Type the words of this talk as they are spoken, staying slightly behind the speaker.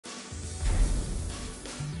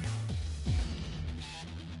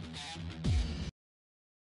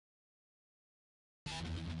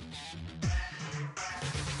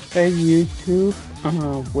Hey YouTube,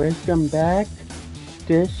 welcome back.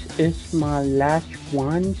 This is my last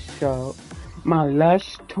one, so my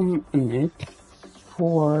last tournament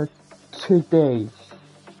for today.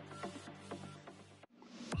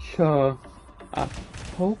 So I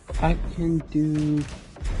hope I can do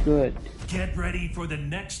good Get ready for the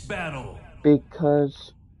next battle.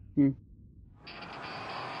 because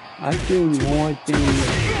I do more than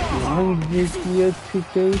one video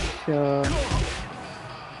today, so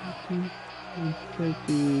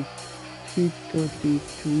 30,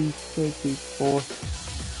 233, 34,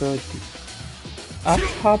 30. I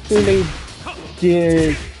probably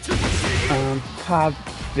did pop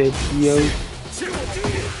videos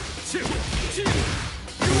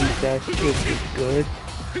and that should be good.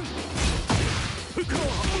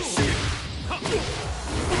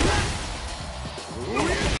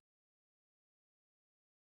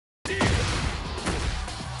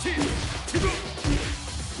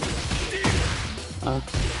 I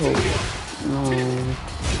hope no.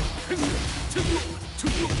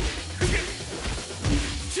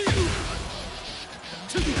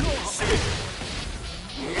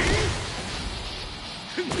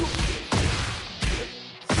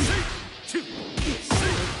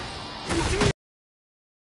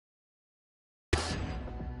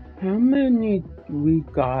 How many we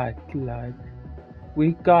got? Like,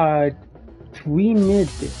 we got 3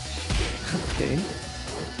 minutes. Okay.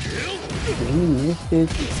 3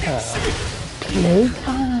 minutes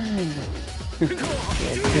playtime.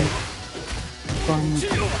 From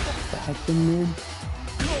Tekken,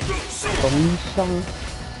 song.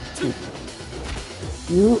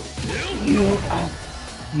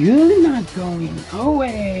 You're not going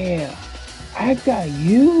nowhere. I got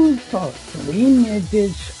you for 3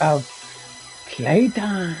 minutes of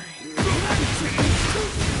playtime.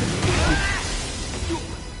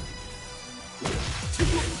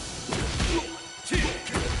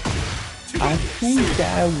 I think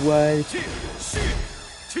that was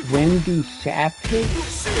Wendy Savage,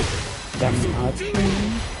 the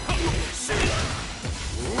Martian.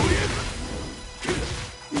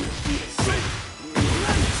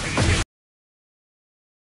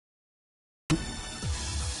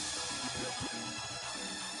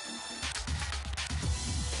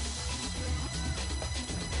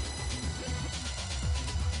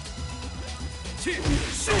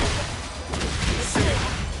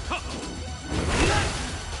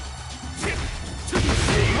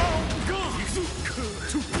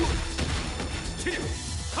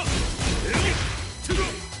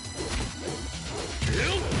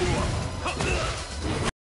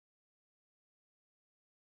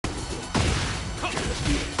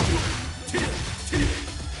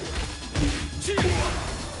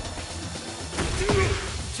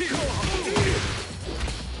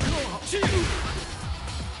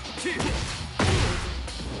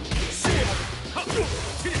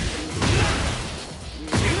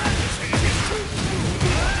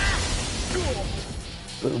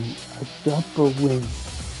 Boom, a double win,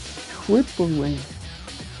 triple win.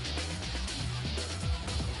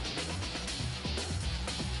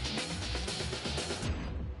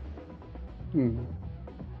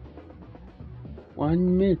 One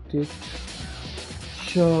minute.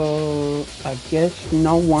 So I guess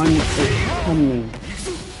no one is coming.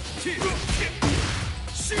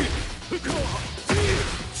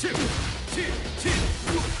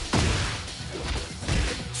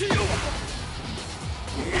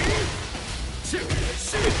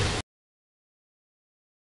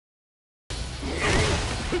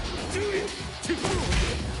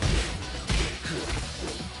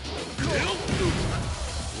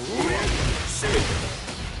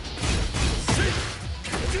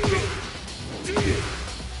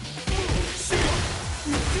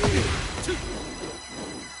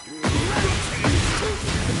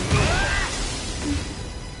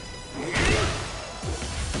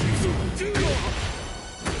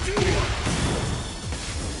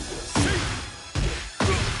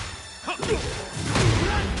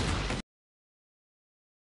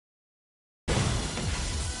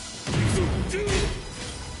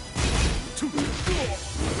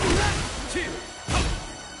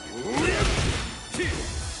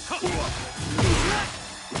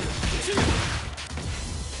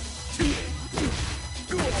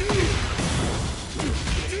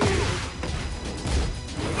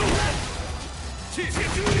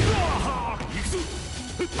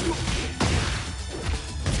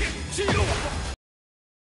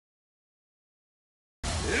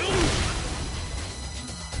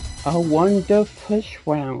 I won the first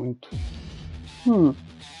round.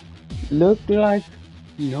 Look like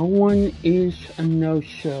no one is a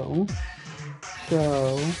no-show,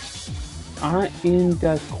 so I in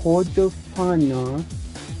the quarterfinal.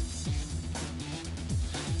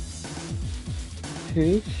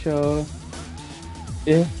 Okay, so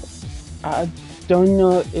if I don't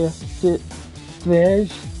know if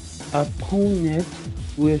there's opponent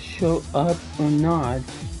will show up or not.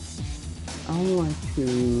 I want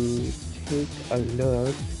to take a look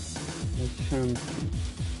at something.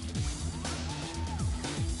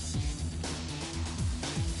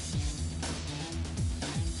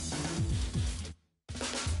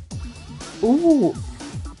 Ooh,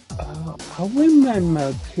 I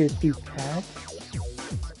remember Kitty Cat.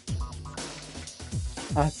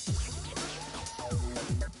 I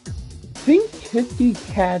think Kitty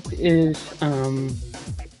Cat is,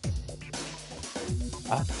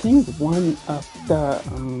 I think one of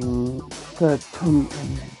the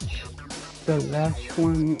tournaments. The last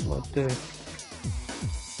one or the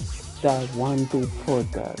one before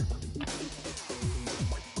that.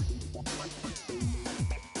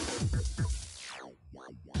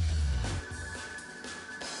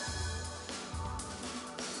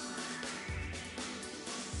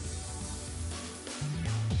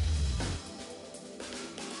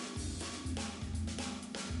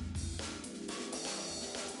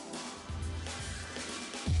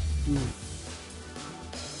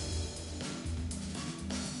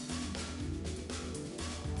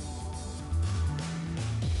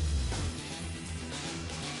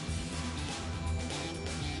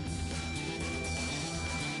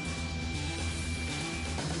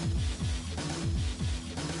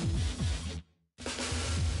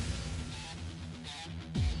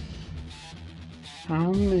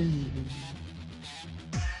 How many?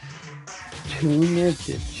 2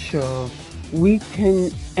 minutes, so we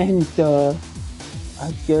can end the,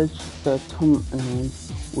 I guess, the tournament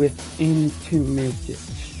within 2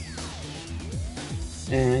 minutes.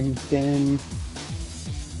 And then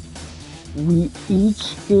we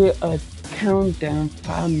each get a countdown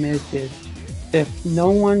 5 minutes. If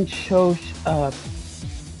no one shows up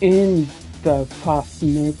in the 5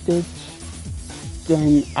 minutes,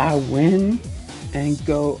 then I win and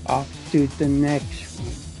go off to the next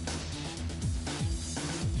one.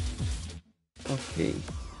 Okay,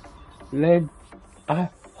 I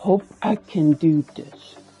hope I can do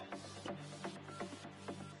this.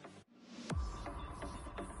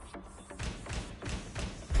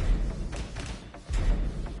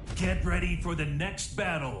 Get ready for the next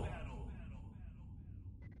battle.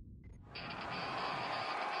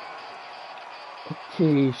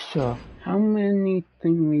 Okay, so how many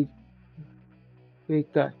things we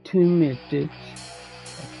got? 2 minutes.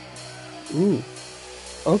 Ooh.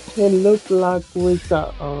 Okay, look like we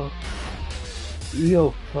got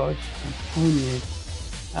your first opponent.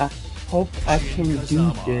 I hope I can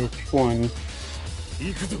do this one.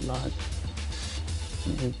 Like,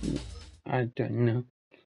 maybe, I don't know.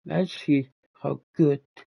 Let's see how good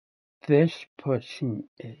this person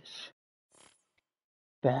is.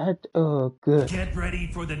 Bad or good? Get ready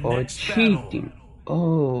for the Or next cheating?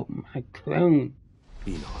 battle. Oh, my clone.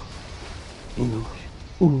 Ooh,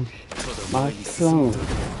 ooh, my clone.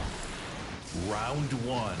 Round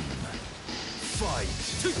 1. Fight.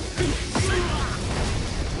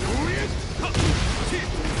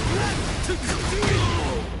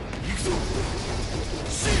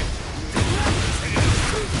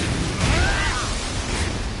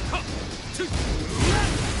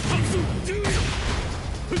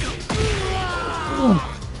 Ooh,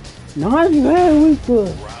 not very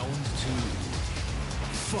good. Round 2.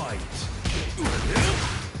 Fight.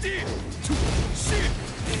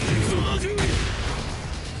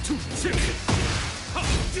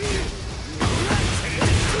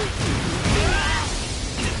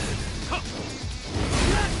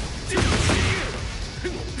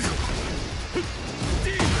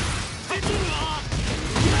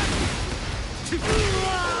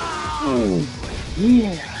 Oh,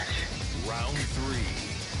 yes. Round 3.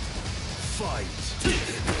 Fight.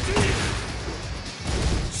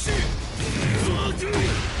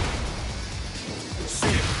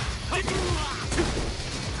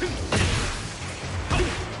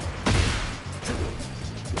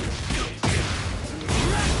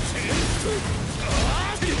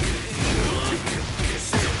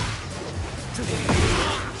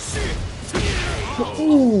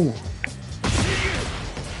 Ooh.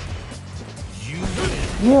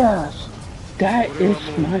 Yes, that is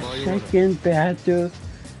my second battle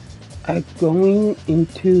going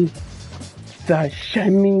into the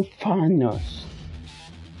semi-finals.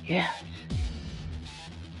 Yes.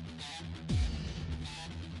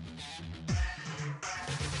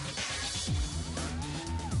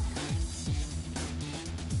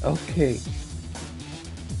 Okay.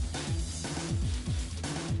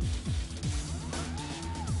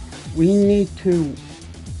 We need to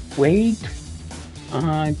wait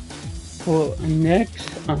for next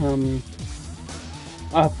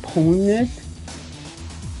opponent.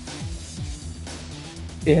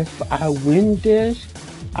 If I win this,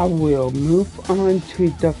 I will move on to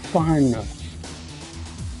the finals.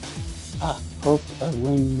 I hope I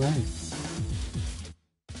win mine.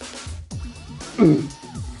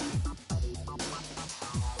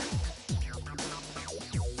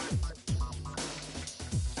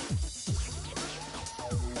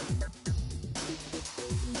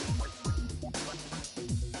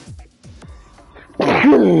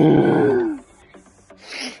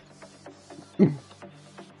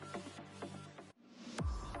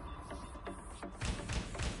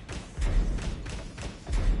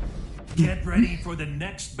 Get ready for the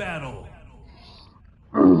next battle.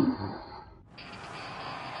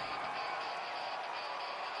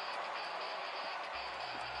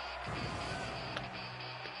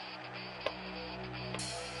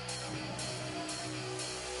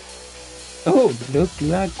 Oh, look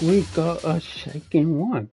like we got a second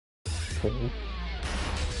one. Okay.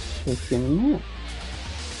 Second one.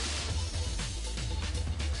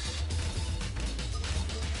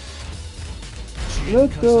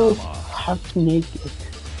 Look at those half naked.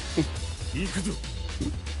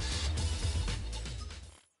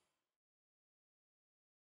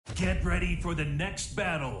 Get ready for the next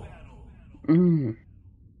battle.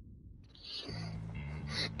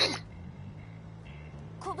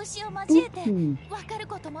 拳を交えて分かる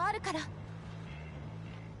こともあるから。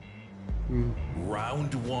Round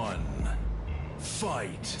 1.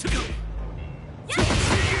 Fight.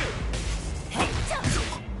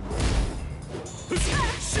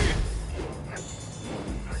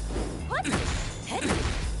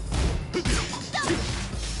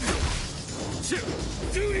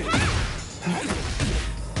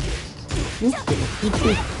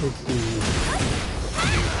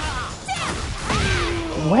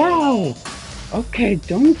 Wow. Okay,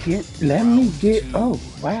 don't let me get. Oh,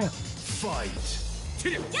 wow. Fight.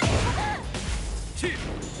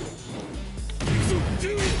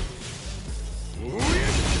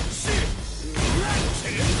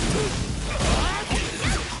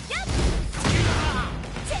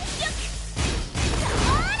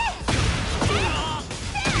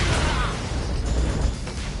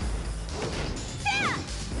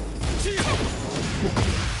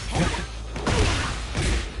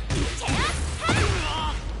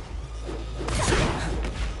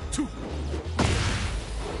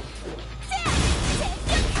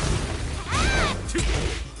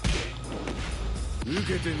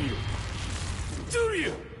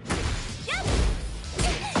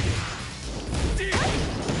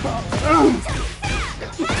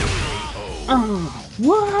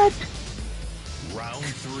 What? Round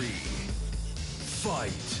 3.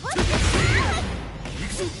 Fight.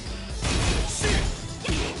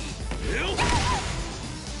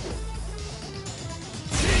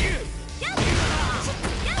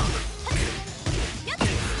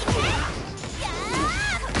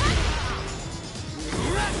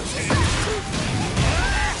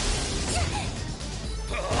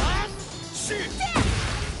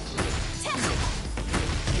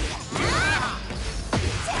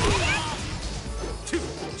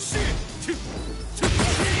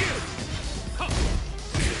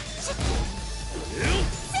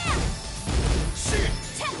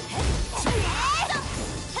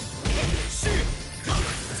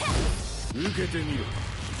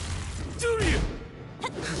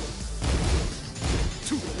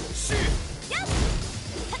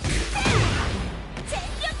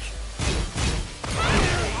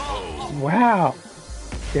 Wow.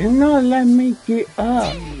 They're not letting me get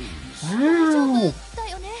up. Wow.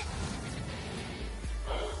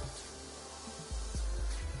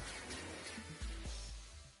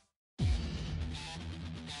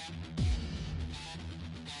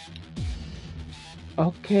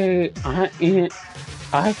 Okay,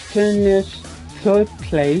 I finished third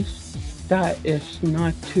place. That is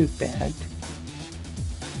not too bad.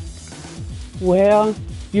 Well,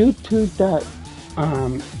 due to that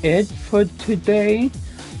it for today,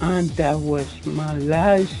 and that was my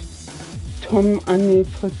last tournament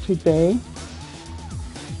for today.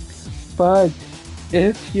 But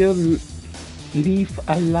if you leave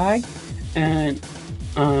a like and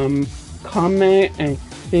comment and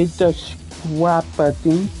hit the subscribe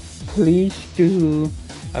button, please do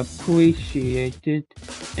appreciate it,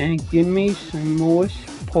 and give me some more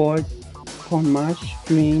support for my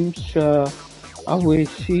stream. So I will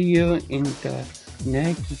see you in the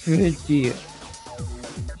next video.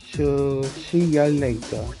 to see you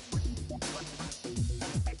later.